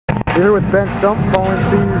We're here with Ben Stump, Fallen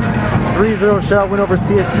Seas 3-0 shutout win over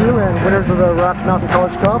CSU and winners of the Rocky Mountain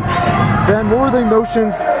College Cup. Ben, what were the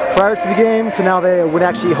emotions prior to the game to now they when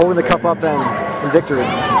actually holding the cup up and in victory?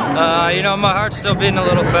 You know, my heart's still beating a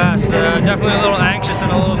little fast. Definitely a little anxious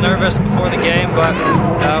and a little nervous before the game, but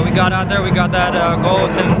we got out there, we got that goal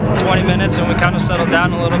within 20 minutes, and we kind of settled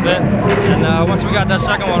down a little bit. And once we got that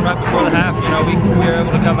second one right before the half, you know, we were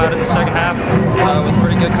able to come out in the second half with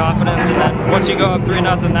pretty good confidence. And then once you go up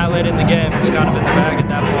 3-0 that late in the game, it's kind of in the bag at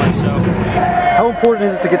that point. So, how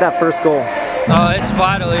important is it to get that first goal? It's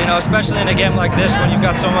vital, you know, especially in a game like this when you've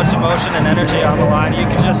got so much emotion and energy on the line. You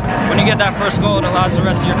can just, when you get that first goal, it allows the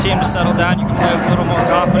rest of your team to settle down. You can play with a little more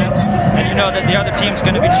confidence, and you know that the other team's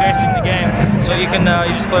going to be chasing the game, so you can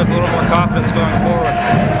you just play with a little more confidence going forward.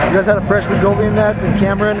 You guys had a freshman goalie in that, and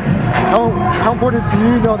Cameron. How important is it to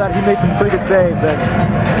you know that he made some pretty good saves?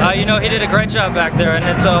 You know, he did a great job back there, and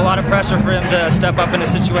it's a lot of pressure for him to step up in a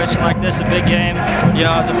situation like this, a big game. You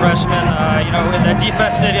know, as a freshman, you know, the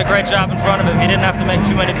defense did a great job in front of him. He didn't have to make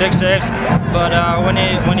too many big saves, but when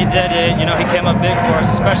he did, you know, he came up big for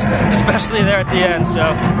us, especially there at the end. So,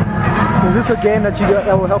 is this a game that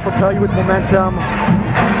will help propel you with momentum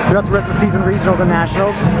throughout the rest of the season, regionals and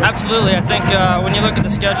nationals? Absolutely. I think when you look at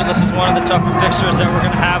the schedule, this is one of the tougher fixtures that we're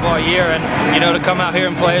going to have all year, and you know, to come out here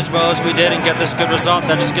and play as well as we did and get this good result,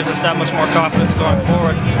 that just gives us that much more confidence going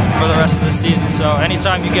forward for the rest of the season. So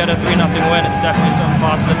anytime you get a 3-0 win, it's definitely something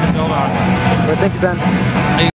positive to build on. Well, thank you, Ben.